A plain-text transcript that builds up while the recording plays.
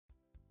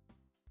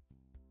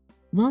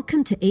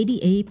Welcome to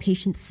ADA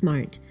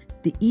PatientSmart,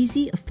 the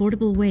easy,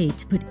 affordable way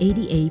to put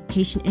ADA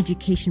patient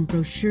education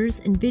brochures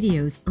and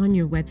videos on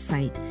your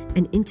website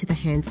and into the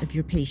hands of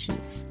your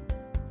patients.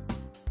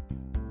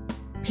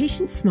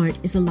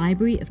 PatientSmart is a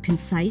library of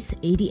concise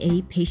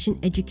ADA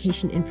patient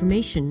education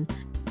information,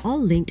 all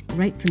linked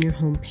right from your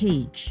home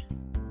page.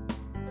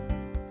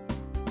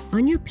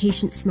 On your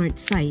PatientSmart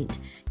site,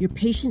 your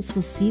patients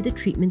will see the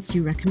treatments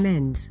you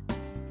recommend.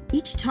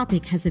 Each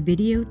topic has a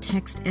video,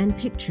 text, and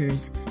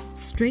pictures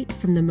straight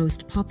from the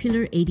most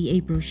popular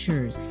ADA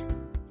brochures.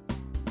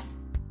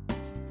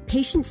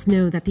 Patients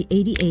know that the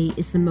ADA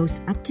is the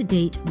most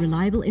up-to-date,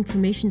 reliable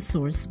information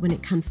source when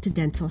it comes to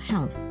dental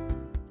health,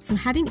 so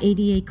having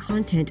ADA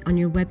content on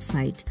your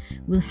website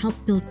will help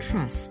build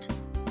trust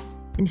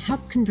and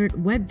help convert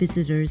web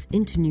visitors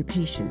into new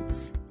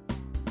patients.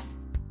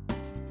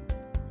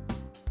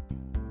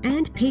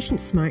 And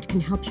PatientSmart can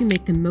help you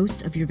make the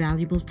most of your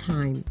valuable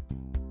time.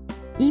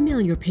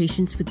 Email your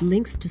patients with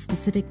links to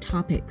specific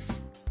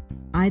topics,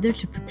 either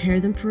to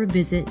prepare them for a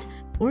visit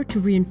or to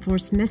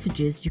reinforce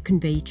messages you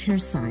convey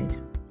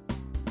chairside.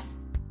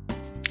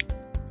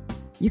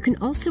 You can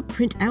also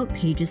print out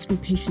pages from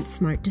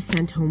PatientSmart to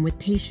send home with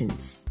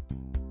patients.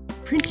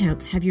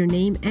 Printouts have your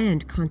name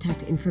and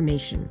contact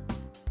information.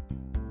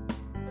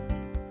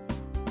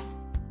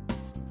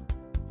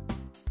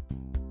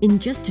 In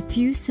just a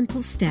few simple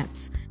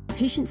steps,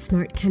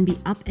 PatientSmart can be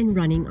up and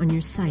running on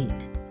your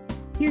site.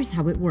 Here's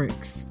how it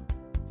works.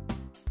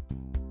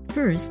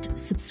 First,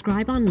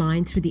 subscribe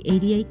online through the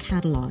ADA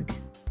catalog.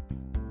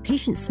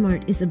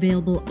 PatientSmart is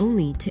available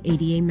only to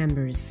ADA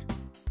members.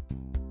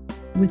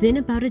 Within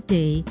about a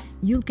day,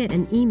 you'll get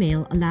an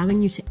email allowing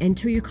you to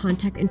enter your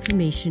contact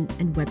information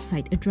and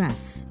website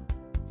address.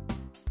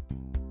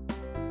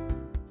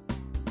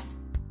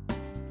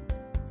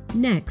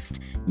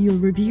 Next, you'll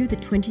review the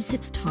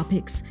 26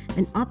 topics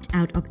and opt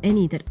out of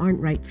any that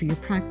aren't right for your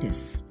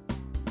practice.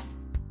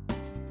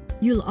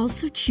 You'll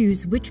also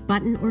choose which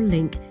button or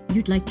link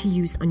you'd like to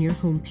use on your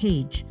home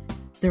page.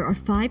 There are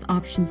 5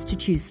 options to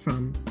choose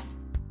from.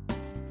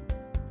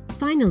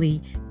 Finally,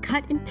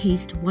 cut and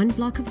paste one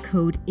block of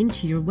code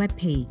into your web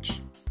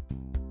page.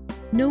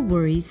 No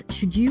worries,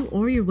 should you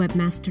or your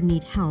webmaster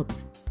need help,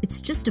 it's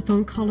just a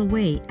phone call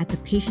away at the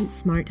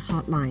PatientSmart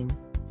hotline.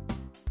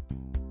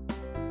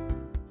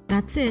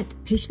 That's it,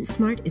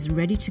 PatientSmart is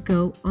ready to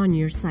go on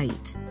your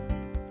site.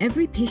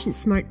 Every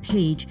PatientSmart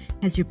page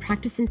has your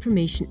practice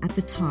information at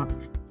the top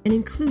and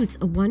includes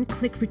a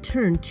one-click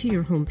return to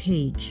your home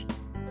page.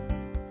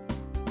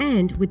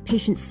 And with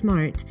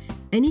PatientSmart,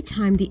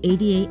 anytime the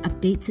ADA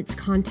updates its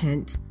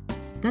content,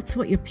 that's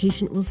what your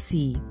patient will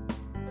see.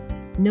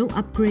 No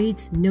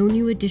upgrades, no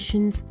new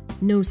additions,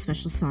 no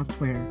special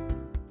software.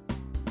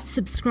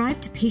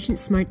 Subscribe to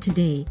PatientSmart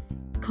today.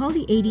 Call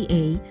the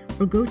ADA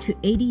or go to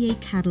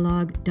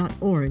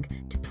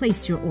adacatalog.org to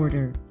place your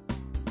order.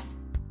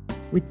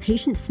 With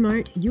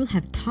PatientSmart, you'll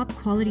have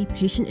top-quality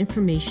patient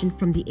information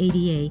from the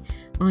ADA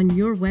on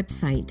your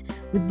website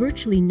with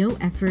virtually no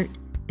effort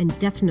and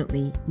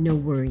definitely no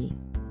worry.